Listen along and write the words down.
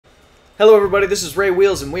Hello everybody, this is Ray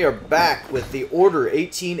Wheels and we are back with the Order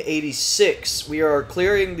 1886. We are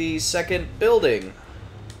clearing the second building.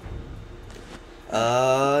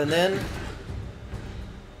 And then...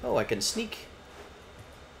 Oh, I can sneak.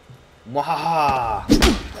 Wahaha!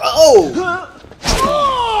 Oh!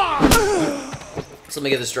 So let me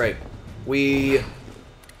get this straight. We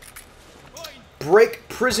break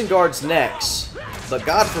prison guards' necks, but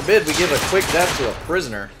God forbid we give a quick death to a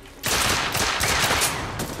prisoner.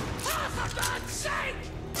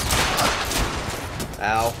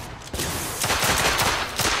 Ow.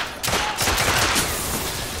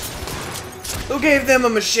 Who gave them a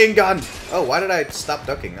machine gun? Oh, why did I stop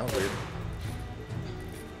ducking? That was weird.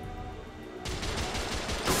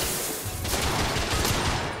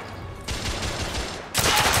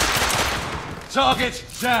 Target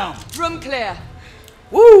down. Room clear.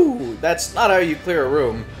 Woo! That's not how you clear a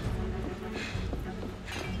room.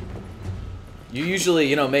 You usually,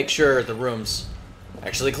 you know, make sure the room's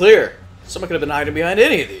actually clear. Someone could have been hiding behind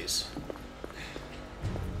any of these.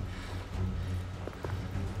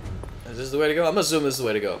 Is this the way to go? I'm gonna assume this is the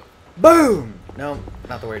way to go. Boom! No,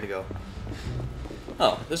 not the way to go.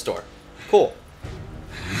 Oh, this door. Cool.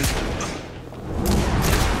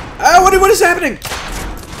 Ah, what is happening?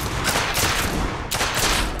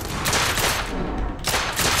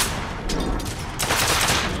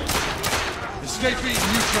 Escapee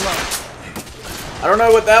neutralized. I don't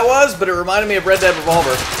know what that was, but it reminded me of Red Dead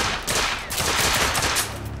Revolver.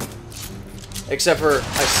 Except for,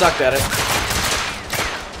 I sucked at it.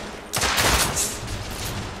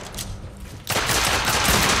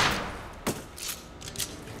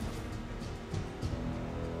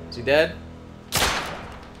 Is he dead?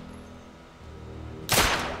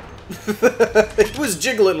 It was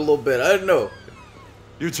jiggling a little bit, I don't know.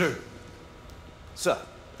 You two, Sir.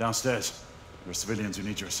 downstairs. There are civilians who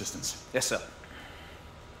need your assistance. Yes, sir.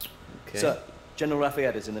 Okay. Sir, General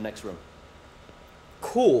Lafayette is in the next room.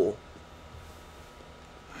 Cool.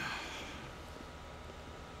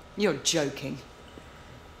 You're joking.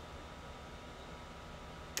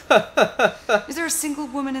 Is there a single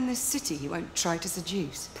woman in this city you won't try to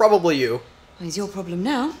seduce? Probably you. Well, it's your problem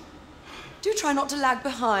now. Do try not to lag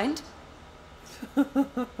behind.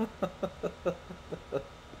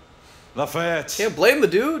 Lafayette. Can't blame the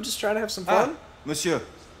dude, just trying to have some fun. Monsieur,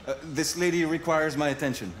 this lady requires my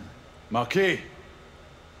attention. Marquis.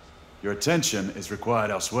 Your attention is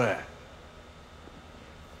required elsewhere.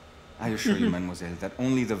 I assure you, mademoiselle, that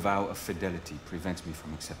only the vow of fidelity prevents me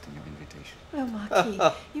from accepting your invitation. Oh, Marquis,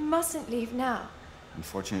 you mustn't leave now.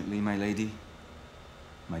 Unfortunately, my lady,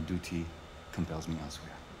 my duty compels me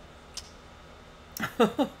elsewhere.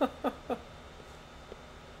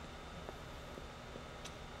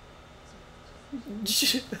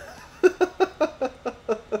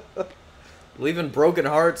 Leaving broken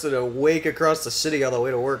hearts and a wake across the city on the way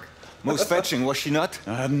to work. Most fetching, was she not?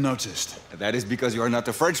 I hadn't noticed. That is because you are not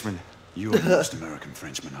a Frenchman. You are the most American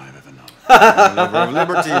Frenchman I have ever known. A lover of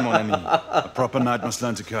liberty, mon ami. A proper knight must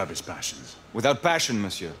learn to curb his passions. Without passion,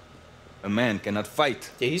 monsieur, a man cannot fight.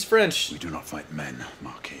 Yeah, he's French. We do not fight men,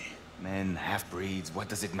 Marquis. Men, half-breeds, what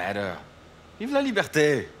does it matter? Vive la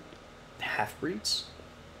liberté! Half-breeds?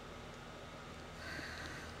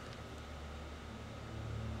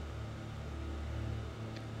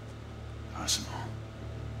 Personal.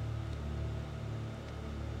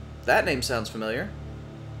 That name sounds familiar.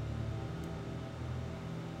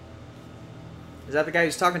 Is that the guy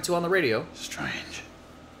he's talking to on the radio? Strange.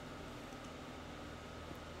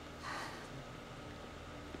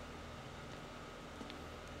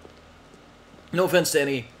 No offense to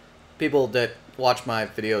any people that watch my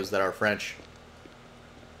videos that are French.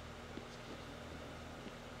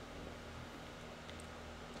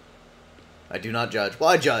 I do not judge. Well,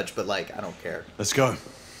 I judge, but like, I don't care. Let's go.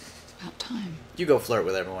 It's about time. You go flirt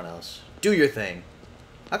with everyone else. Do your thing.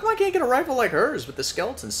 How come I can't get a rifle like hers with the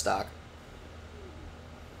skeleton stock?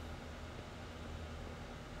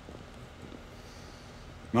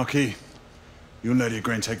 Marquis, you and Lady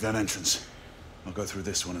Grain take that entrance. I'll go through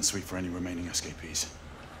this one and sweep for any remaining escapees.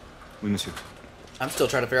 Oui, monsieur. I'm still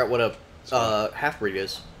trying to figure out what a half-breed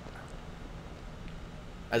is.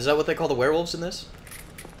 Is that what they call the werewolves in this?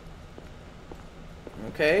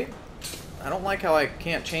 Okay. I don't like how I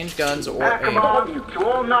can't change guns or aim. Command to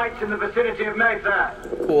all knights in the vicinity of Mayfair.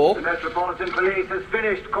 Cool. The Metropolitan Police has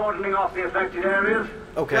finished cordoning off the affected areas.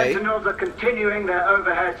 Okay. Sentinels are continuing their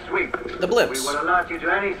overhead sweep. The blips. We will alert you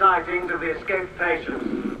to any sightings of the escaped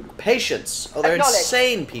patients. Patients. Oh, they're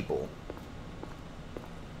insane people.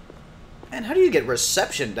 Man, how do you get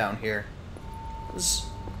reception down here? It's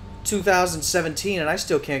 2017 and I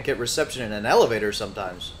still can't get reception in an elevator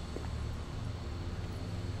sometimes.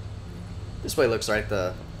 This way looks like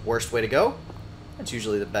the worst way to go. That's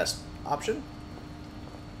usually the best option.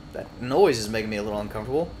 That noise is making me a little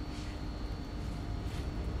uncomfortable.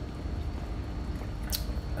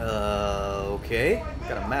 Okay.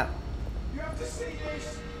 Got a map. You have to see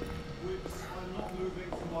this. I'm not moving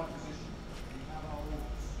from my position. We have our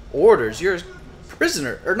orders. Orders? You're a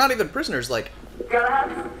prisoner. Or not even prisoners, like...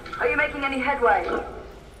 Galahad, are you making any headway?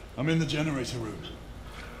 I'm in the generator room.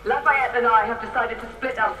 Lafayette and I have decided to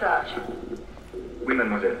split our search. Oui,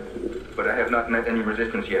 mademoiselle. But I have not met any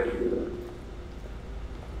resistance yet.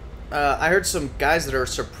 I heard some guys that are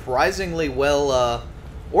surprisingly well,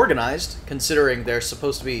 organized, considering they're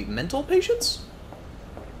supposed to be mental patients?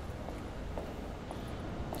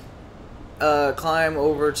 Climb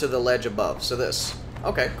over to the ledge above. So this.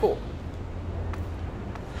 Okay, cool.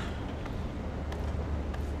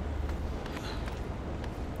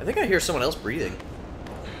 I think I hear someone else breathing.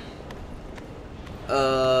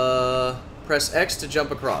 Press X to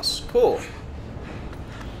jump across. Cool.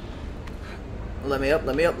 Let me up,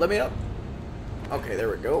 let me up, let me up. Okay, there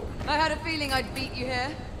we go. I had a feeling I'd beat you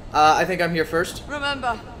here. I think I'm here first.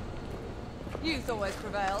 Remember, youth always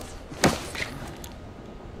prevails.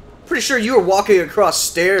 Pretty sure you were walking across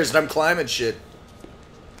stairs and I'm climbing shit.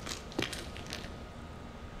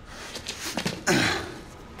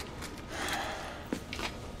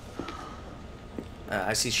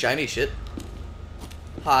 I see shiny shit.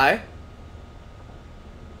 Hi.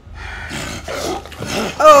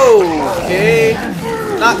 Okay.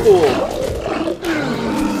 Not cool.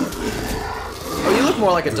 Oh, you look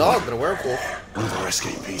more like a dog than a werewolf. One of our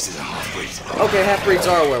escapees is a half-breed. Okay, half-breeds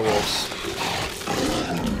are werewolves.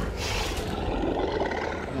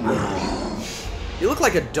 You look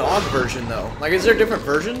like a dog version, though. Like, is there different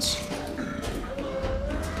versions?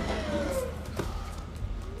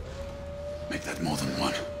 Make that more than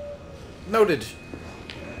one. Noted.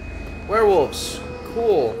 Werewolves.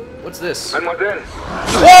 Cool. What's this? Mademoiselle!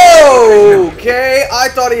 Whoa! Okay, I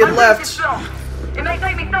thought he had left. It may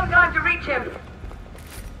take me some time to reach him.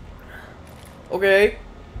 Okay.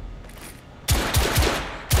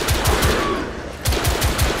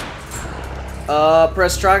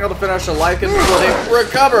 Press triangle to finish a Lycan before they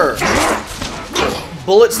recover.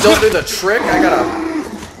 Bullets don't do the trick? I gotta...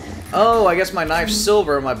 Oh, I guess my knife's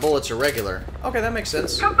silver and my bullets are regular. Okay, that makes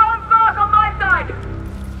sense. Confirm spark on my side.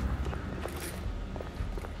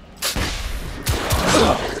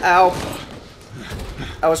 Ow.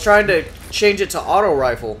 I was trying to change it to auto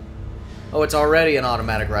rifle. Oh, it's already an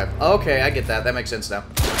automatic rifle. Okay, I get that. That makes sense now.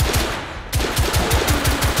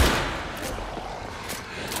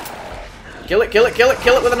 Kill it, kill it, kill it,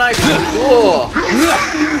 kill it with a knife. Whoa.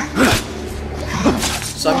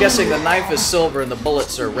 So I'm guessing the knife is silver and the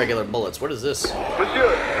bullets are regular bullets. What is this?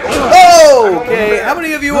 Oh, okay. How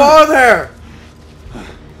many of you are there?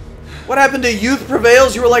 What happened to Youth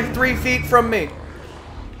Prevails? You were like 3 feet from me.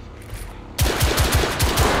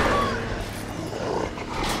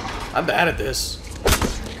 I'm bad at this.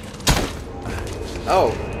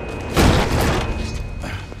 Oh.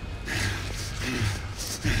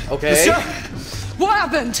 Okay. Monsieur, what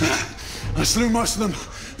happened? I slew most of them.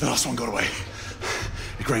 The last one got away.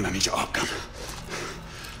 Igraine, I need your arc gun.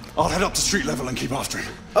 I'll head up to street level and keep after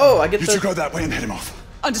him. Oh, I get You two go that way and head him off.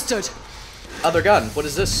 Understood. other gun. What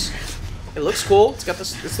is this? It looks cool. It's got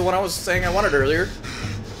this. It's the one I was saying I wanted earlier,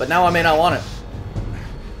 but now I may not want it.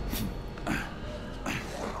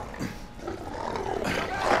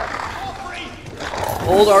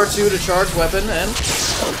 Hold R2 to charge weapon and...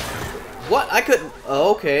 What? I couldn't...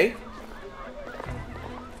 Oh, okay.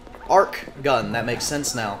 Arc gun. That makes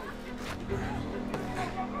sense now.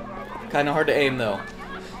 Kinda hard to aim, though.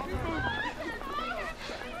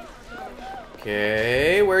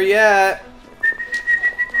 Okay, where you at?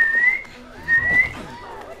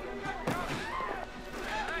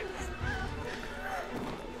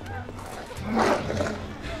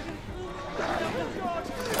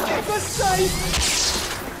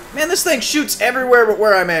 Man, this thing shoots everywhere but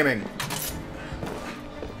where I'm aiming.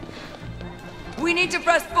 We need to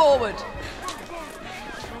press forward.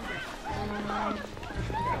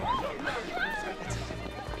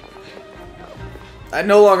 I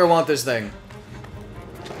no longer want this thing.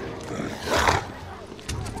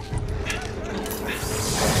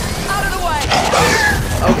 Out of the way.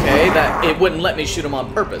 Okay, that it wouldn't let me shoot him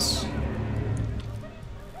on purpose.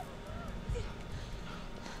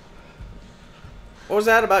 What was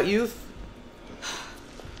that about youth?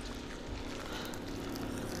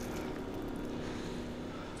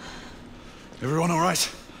 Everyone all right?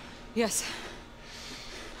 Yes.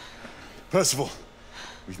 Percival,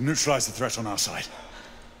 we've neutralized the threat on our side.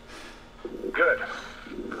 Good.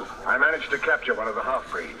 I managed to capture one of the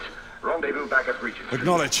half-breeds. Rendezvous back at Regent Street.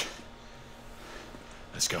 Acknowledge.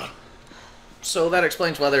 Let's go. So that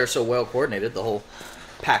explains why they're so well coordinated, the whole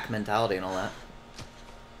pack mentality and all that.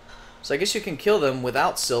 So I guess you can kill them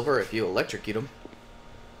without silver if you electrocute them.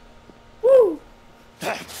 Woo!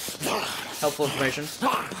 Helpful information.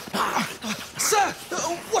 Sir,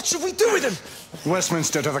 what should we do with him?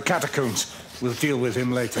 Westminster to the catacombs. We'll deal with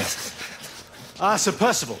him later. Ah, Sir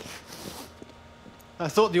Percival. I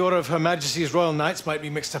thought the Order of Her Majesty's Royal Knights might be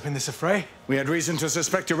mixed up in this affray. We had reason to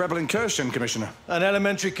suspect a rebel incursion, Commissioner. An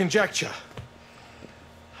elementary conjecture.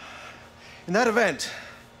 In that event,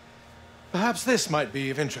 perhaps this might be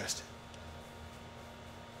of interest.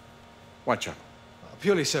 Whitechapel.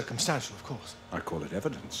 Purely circumstantial, of course. I call it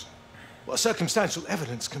evidence. Well, circumstantial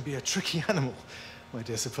evidence can be a tricky animal, my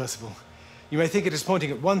dear Sir Percival. You may think it is pointing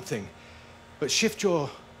at one thing, but shift your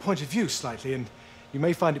point of view slightly, and you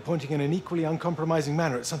may find it pointing in an equally uncompromising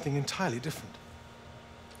manner at something entirely different.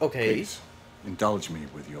 Okay. Please, indulge me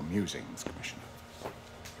with your musings, Commissioner.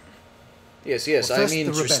 Yes, Well, I'm first the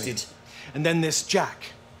interested. rebellion, and then this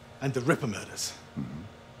Jack and the Ripper murders.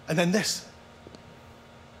 And then this.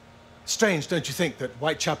 Strange, don't you think, that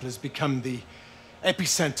Whitechapel has become the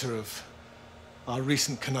epicenter of our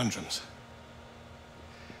recent conundrums?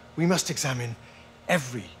 We must examine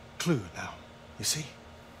every clue now, you see?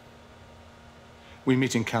 We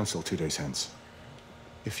meet in council 2 days hence.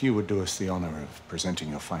 If you would do us the honor of presenting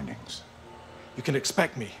your findings. You can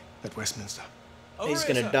expect me at Westminster. He's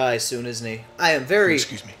gonna die soon, isn't he? I am very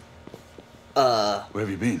Excuse me. Where have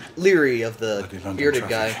you been? leery of the Bloody London bearded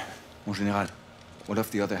traffic. guy. Mon Général, what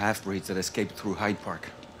of the other half-breeds that escaped through Hyde Park?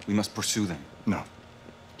 We must pursue them. No.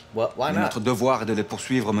 What? Why Mais not? notre devoir est de les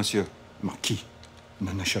poursuivre, monsieur. Marquis,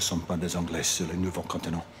 nous ne chassons pas des Anglais sur le nouveau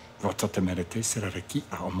continent. Votre témérité sera requis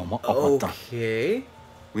à un moment opportun. Okay.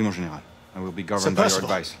 Oui, mon Général. I will be Sir governed by your Percival.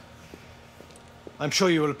 advice. I'm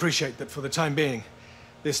sure you will appreciate that for the time being,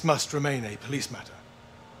 this must remain a police matter.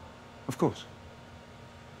 Of course.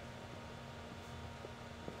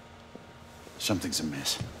 Something's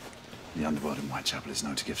amiss. The underworld in Whitechapel is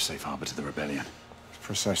known to give safe harbor to the rebellion. It's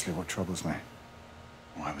precisely what troubles me.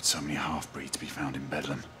 Why would so many half-breeds be found in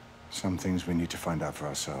Bedlam? Some things we need to find out for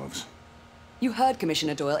ourselves. You heard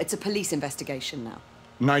Commissioner Doyle. It's a police investigation now.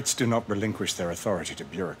 Knights do not relinquish their authority to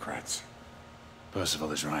bureaucrats.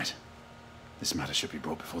 Percival is right. This matter should be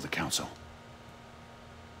brought before the council.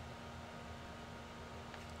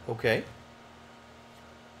 Okay.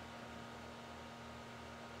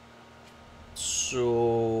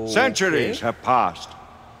 So... Centuries have passed,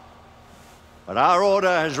 but our order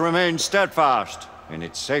has remained steadfast in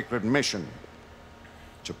its sacred mission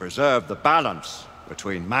to preserve the balance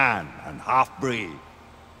between man and half-breed.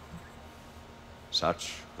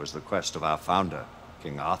 Such was the quest of our founder,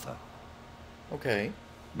 King Arthur. Okay.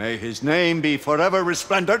 May his name be forever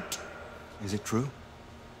resplendent. Is it true?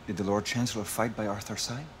 Did the Lord Chancellor fight by Arthur's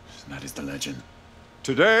side? That is the legend.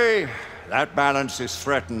 Today, that balance is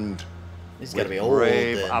threatened. He's gotta with be old,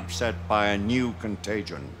 brave then. upset by a new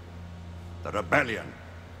contagion, the rebellion.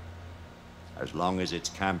 As long as its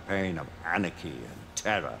campaign of anarchy and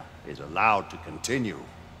terror is allowed to continue,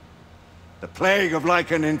 the plague of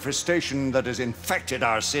lichen infestation that has infected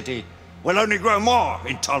our city will only grow more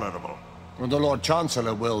intolerable. Well, the Lord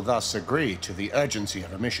Chancellor will thus agree to the urgency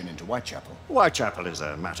of a mission into Whitechapel. Whitechapel is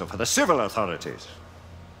a matter for the civil authorities.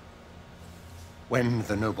 When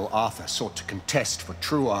the noble Arthur sought to contest for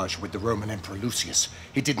truage with the Roman Emperor Lucius,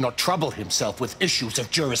 he did not trouble himself with issues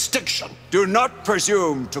of jurisdiction. Do not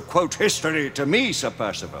presume to quote history to me, Sir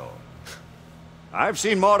Percival. I've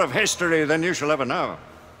seen more of history than you shall ever know.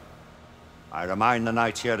 I remind the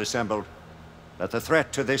knights here assembled that the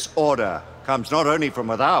threat to this order comes not only from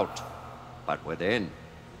without, but within.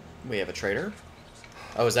 We have a traitor?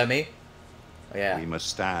 Oh, is that me? Oh, yeah. We must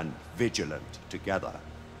stand vigilant together,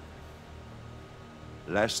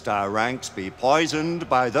 lest our ranks be poisoned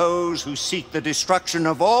by those who seek the destruction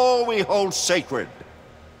of all we hold sacred.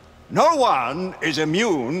 No one is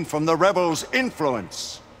immune from the rebels'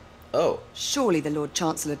 influence. Oh. Surely the Lord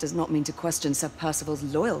Chancellor does not mean to question Sir Percival's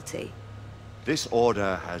loyalty. This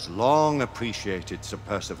order has long appreciated Sir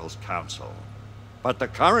Percival's counsel, but the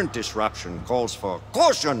current disruption calls for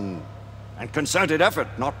caution and concerted effort,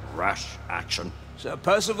 not rash action. Sir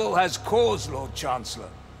Percival has cause, Lord Chancellor.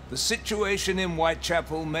 The situation in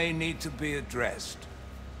Whitechapel may need to be addressed.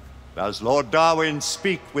 Does Lord Darwin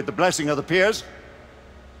speak with the blessing of the peers?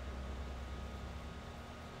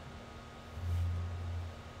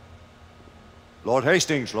 Lord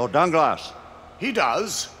Hastings, Lord Dunglass. He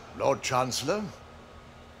does, Lord Chancellor.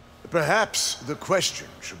 Perhaps the question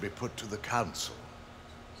should be put to the Council.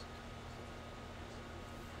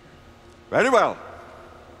 Very well.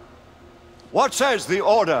 What says the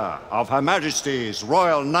Order of Her Majesty's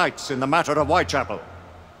Royal Knights in the matter of Whitechapel?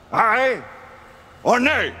 Aye or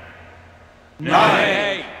nay?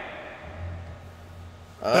 Nay.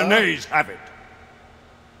 The nays have it.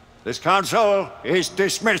 This council is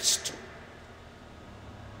dismissed.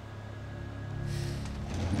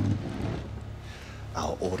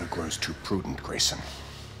 Our order grows too prudent, Grayson.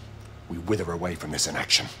 We wither away from this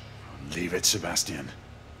inaction. Leave it, Sebastian.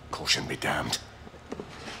 Caution be damned.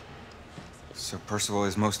 Sir Percival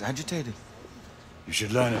is most agitated. You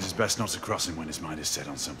should learn it is best not to cross him when his mind is set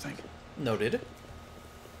on something. Noted.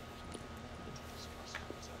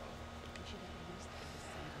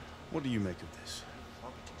 What do you make of this?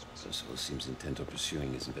 Percival seems intent on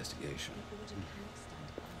pursuing his investigation.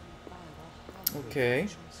 Okay.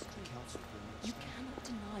 You cannot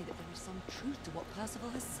deny that there is some truth to what Percival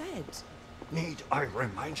has said. Need I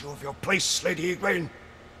remind you of your place, Lady Igraine?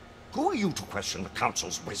 Who are you to question the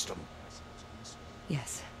Council's wisdom?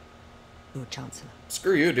 Yes, Lord Chancellor.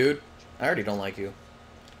 Screw you, dude. I already don't like you.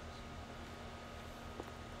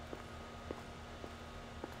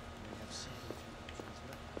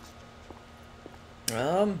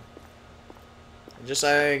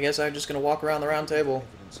 I guess I'm just gonna walk around the round table.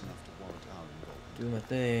 Do my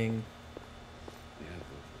thing.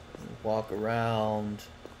 Walk around.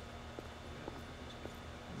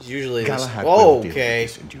 It's usually this. Galahad Oh, will deal with okay.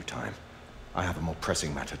 this in due time. I have a more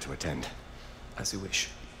pressing matter to attend. As you wish.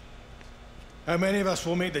 How many of us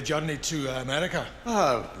will make the journey to America?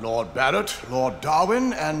 Lord Barrett, Lord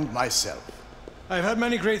Darwin, and myself. I've heard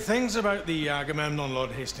many great things about the Agamemnon,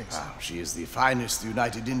 Lord Hastings. She is the finest the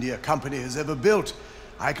United India Company has ever built.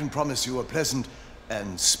 I can promise you a pleasant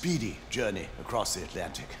and speedy journey across the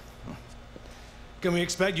Atlantic. Can we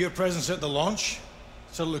expect your presence at the launch,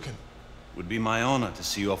 Sir Lucan? Would be my honor to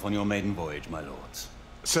see you off on your maiden voyage, my lords.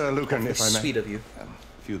 Sir Lucan, if I may. Sweet of you.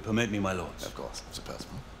 If you would permit me, my lords. Of course, Sir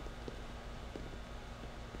Percival.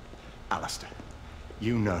 Alistair,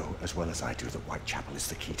 you know as well as I do that Whitechapel is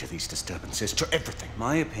the key to these disturbances, to everything.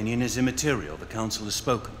 My opinion is immaterial. The council has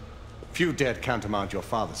spoken. Few dared countermand your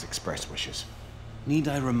father's express wishes. Need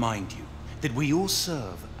I remind you that we all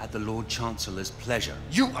serve at the Lord Chancellor's pleasure?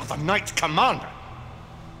 You are the Knight Commander!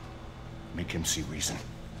 Make him see reason.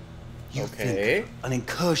 You think an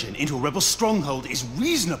incursion into a rebel stronghold is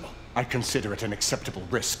reasonable? I consider it an acceptable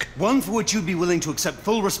risk. One for which you'd be willing to accept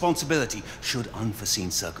full responsibility should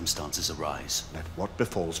unforeseen circumstances arise. Let what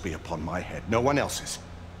befalls be upon my head, no one else's.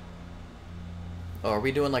 Oh, are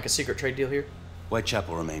we doing like a secret trade deal here?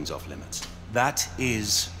 Whitechapel remains off limits. That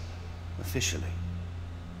is officially.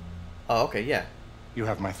 Oh, okay, yeah. You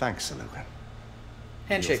have my thanks, Sir Lucan.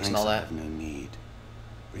 Handshakes and all I that. have no need.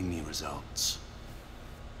 Bring me results.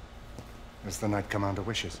 As the Knight Commander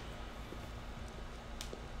wishes.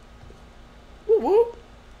 Woo woo!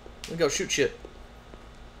 We go shoot shit.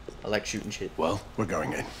 I like shooting shit. Well, we're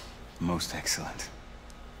going in. Most excellent.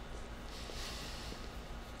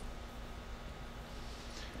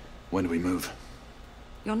 When do we move?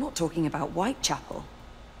 You're not talking about Whitechapel.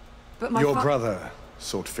 But my Your brother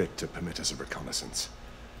sought fit to permit us a reconnaissance.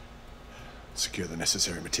 Secure the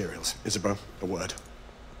necessary materials. Isabeau, a word.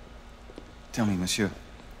 Tell me, monsieur,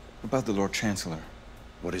 about the Lord Chancellor.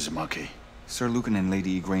 What is a Marquis? Sir Lucan and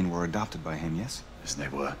Lady Igraine were adopted by him, yes? Yes, they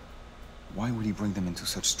were. Why would he bring them into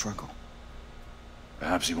such struggle?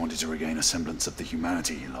 Perhaps he wanted to regain a semblance of the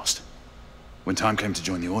humanity he lost. When time came to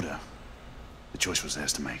join the Order, the choice was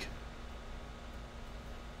theirs to make.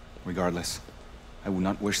 Regardless, I would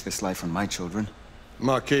not wish this life on my children.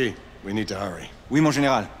 Marquis, we need to hurry. Oui, mon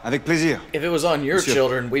général. Avec plaisir. If it was on your Monsieur.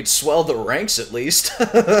 children, we'd swell the ranks at least.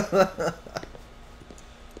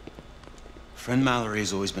 Friend Mallory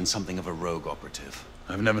has always been something of a rogue operative.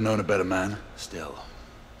 I've never known a better man. Still,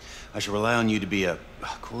 I shall rely on you to be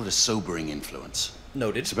call it a sobering influence.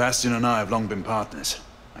 Noted. Sebastian and I have long been partners.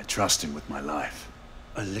 I trust him with my life.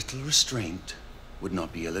 A little restraint would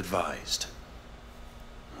not be ill-advised.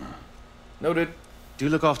 Noted. Do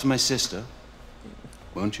look after my sister,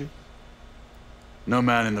 won't you? No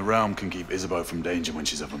man in the realm can keep Isabeau from danger when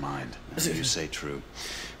she's of a mind. You say true.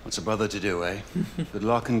 What's a brother to do, eh? Good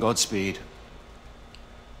luck and Godspeed.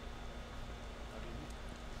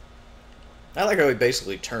 I like how he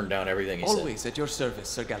basically turned down everything he Always at your service,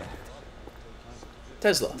 Sir Galahad. said.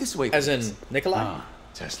 Tesla. This way, as in please. Nikolai? Ah,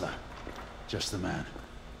 Tesla. Just the man.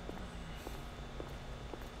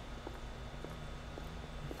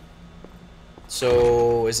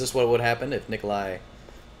 So, is this what would happen if Nikolai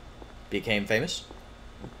became famous?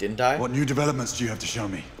 Didn't die? What new developments do you have to show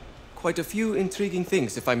me? Quite a few intriguing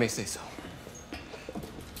things, if I may say so.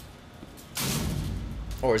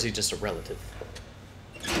 Or is he just a relative?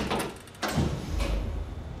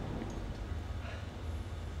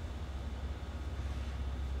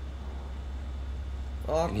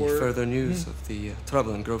 Any further news of the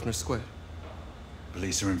trouble in Grosvenor Square?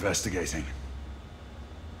 Police are investigating.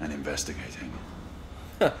 And investigating.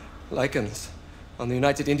 Lycans. On the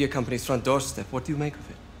United India Company's front doorstep. What do you make of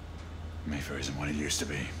it? Mayfair isn't what it used to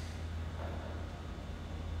be.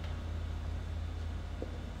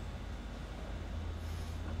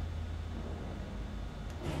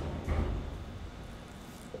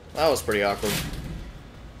 That was pretty awkward.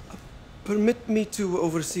 Permit me to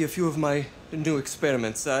oversee a few of my new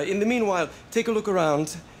experiments. In the meanwhile, take a look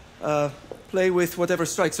around. Play with whatever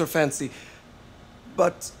strikes your fancy.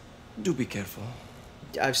 But do be careful.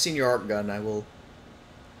 I've seen your arc gun. I will...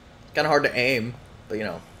 Kind of hard to aim, but you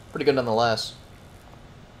know, pretty good nonetheless.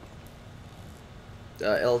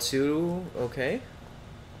 L2, okay.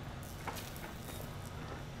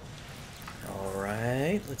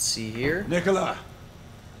 Alright, let's see here. Nicola,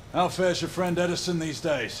 how fares your friend Edison these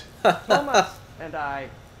days? Thomas and I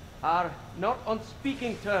are not on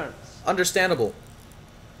speaking terms. Understandable.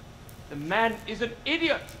 The man is an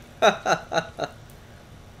idiot.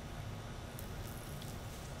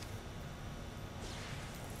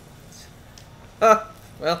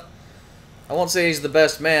 Well, I won't say he's the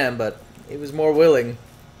best man, but he was more willing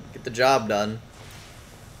to get the job done.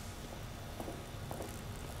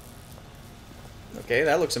 Okay,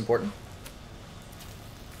 that looks important.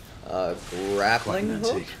 Grappling Quite an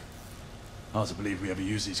hook? antique. Hard to believe we ever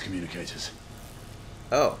use these communicators.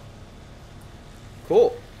 Oh.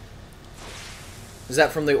 Cool. Is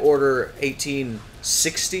that from the order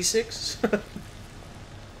 1866?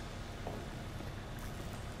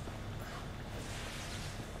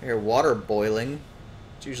 I hear water boiling.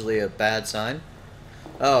 It's usually a bad sign.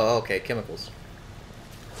 Oh, okay, chemicals.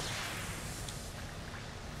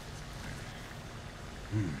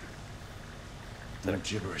 No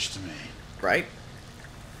gibberish to me. Right?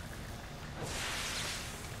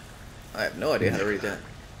 I have no idea how to read that.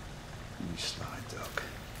 You sly duck.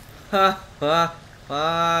 Ha ha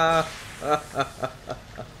ha.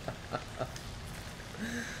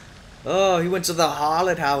 Oh, he went to the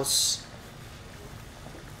harlot house.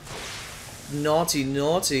 Naughty,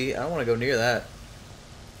 naughty. I don't want to go near that.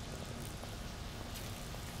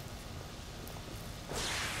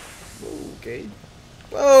 Okay.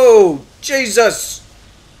 Whoa! Jesus!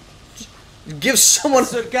 Give someone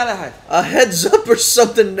Sir Galahad a heads up or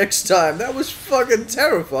something next time. That was fucking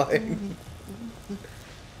terrifying.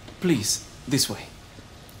 Please, this way.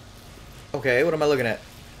 Okay, what am I looking at?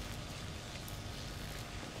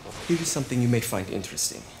 Here is something you may find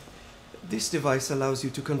interesting. This device allows you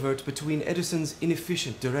to convert between Edison's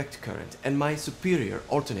inefficient direct current and my superior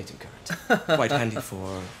alternating current. Quite handy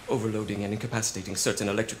for overloading and incapacitating certain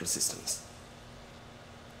electrical systems.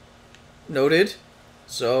 Noted.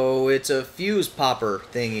 So it's a fuse popper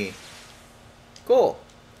thingy. Cool.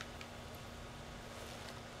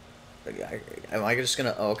 Am I just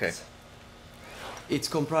gonna... Oh, okay. It's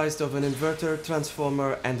comprised of an inverter,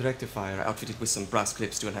 transformer, and rectifier outfitted with some brass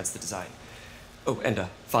clips to enhance the design. Oh, and a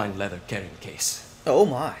fine leather carrying case. Oh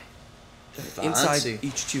my. Inside Fancy.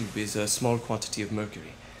 each tube is a small quantity of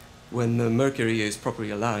mercury. When the mercury is properly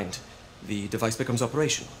aligned, the device becomes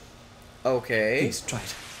operational. Okay. Please, try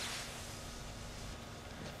it.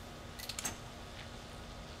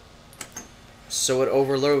 So it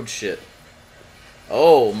overloads shit.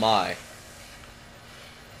 Oh my.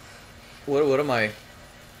 What am I?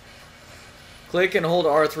 Click and hold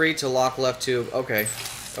R3 to lock left tube. Okay.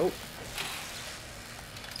 Oh.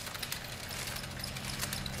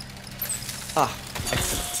 Ah,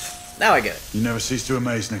 excellent. Now I get it. You never cease to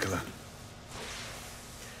amaze, Nicola.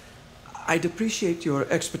 I'd appreciate your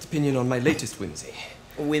expert opinion on my latest whimsy.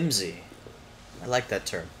 Whimsy. I like that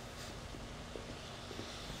term.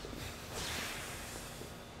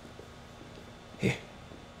 Here.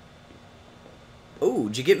 Oh,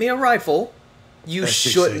 did you get me a rifle? You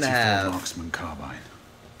shouldn't have. Marksman carbine.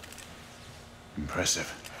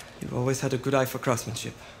 Impressive. You've always had a good eye for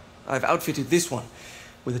craftsmanship. I've outfitted this one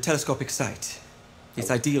with a telescopic sight. It's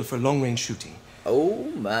ideal for long-range shooting. Oh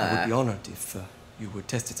my. I would be honored if you would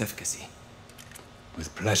test its efficacy.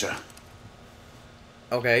 With pleasure.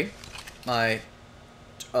 Okay.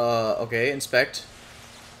 Okay, inspect.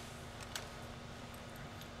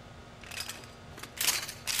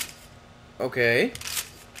 Okay.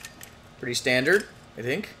 Pretty standard, I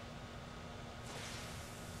think.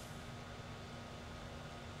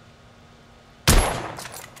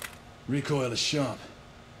 Recoil is sharp,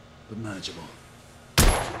 but manageable.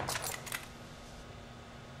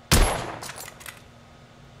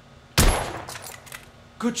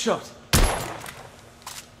 Good shot.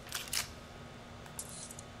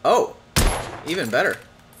 Oh, even better.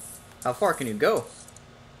 How far can you go?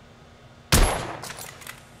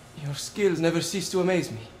 Your skills never cease to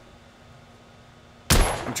amaze me.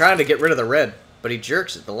 I'm trying to get rid of the red, but he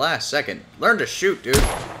jerks at the last second. Learn to shoot, dude.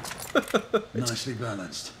 Nicely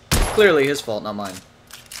balanced. Clearly his fault, not mine.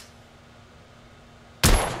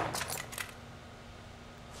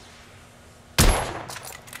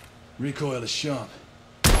 Recoil is sharp.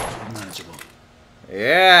 Manageable.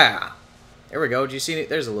 Yeah. There we go. Do you see it?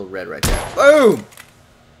 There's a little red right there. Boom!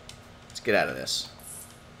 Let's get out of this.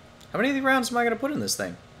 How many of the rounds am I going to put in this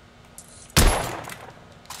thing?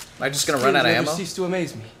 Am I just going to run out of ammo? Never cease to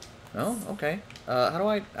amaze me. Oh, okay. How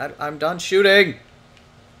do I'm done shooting.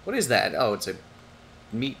 What is that? Oh, it's a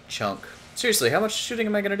meat chunk. Seriously, how much shooting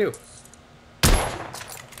am I going to do?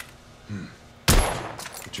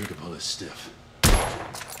 The trigger pull is stiff.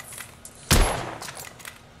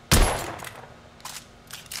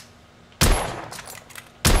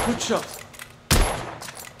 Good shot.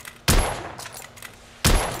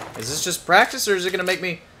 Is this just practice, or is it going to make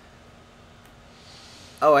me...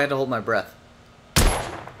 Oh, I had to hold my breath.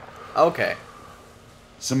 Okay.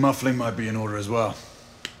 Some muffling might be in order as well.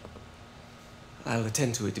 I'll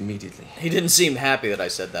attend to it immediately. He didn't seem happy that I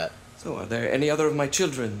said that. So, are there any other of my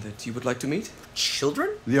children that you would like to meet?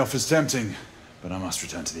 Children? The offer's tempting, but I must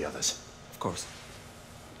return to the others. Of course.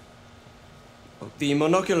 Oh, the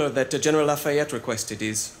monocular that General Lafayette requested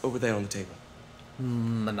is over there on the table.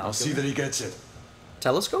 Monocular? I'll see that he gets it.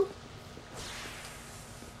 Telescope?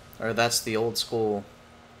 Or that's the old school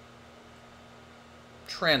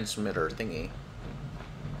transmitter thingy.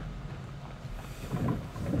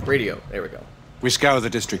 Radio, there we go. We scour the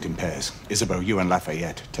district in pairs. Isabeau, you and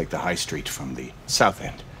Lafayette take the high street from the south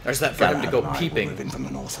end. There's that for him to go peeping. Move in from the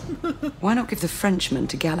north. Why not give the Frenchman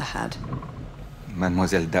to Galahad?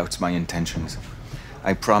 Mademoiselle doubts my intentions.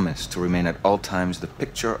 I promise to remain at all times the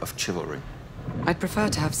picture of chivalry. I'd prefer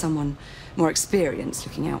to have someone more experienced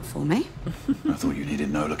looking out for me. I thought you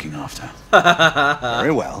needed no looking after.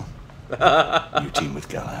 Very well. You team with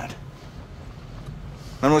Galahad.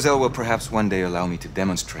 Mademoiselle will perhaps one day allow me to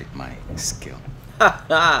demonstrate my skill.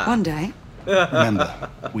 One day. Remember,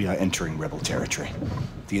 we are entering rebel territory.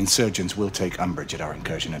 The insurgents will take umbrage at our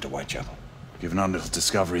incursion into Whitechapel. Given our little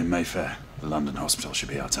discovery in Mayfair, the London hospital should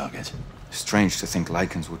be our target. Strange to think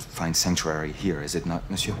Lycans would find sanctuary here, is it not,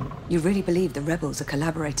 monsieur? You really believe the rebels are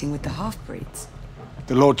collaborating with the half-breeds?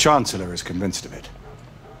 The Lord Chancellor is convinced of it.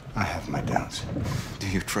 I have my doubts. Do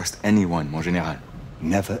you trust anyone, mon général?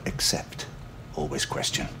 Never accept. Always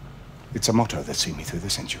question. It's a motto that's seen me through the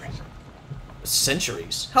centuries.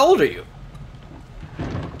 Centuries? How old are you?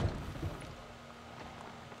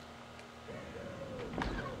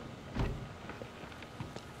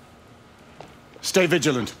 Stay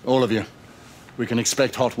vigilant, all of you. We can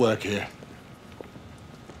expect hot work here.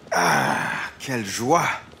 Ah, quelle joie!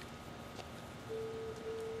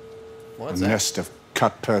 What's a that? nest of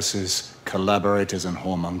cut purses, collaborators, and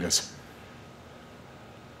whoremongers.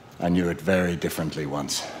 I knew it very differently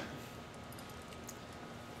once.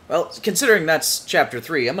 Well, considering that's chapter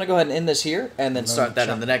 3, I'm going to go ahead and end this here, and then start that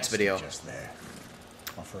in the next video.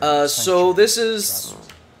 So this is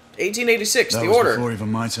 1886, That The was Order. before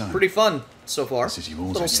even my time. Pretty fun so far.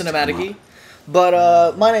 Little I cinematic-y.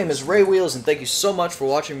 But my name is Ray Wheels, and thank you so much for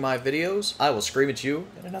watching my videos. I will scream at you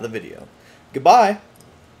in another video. Goodbye.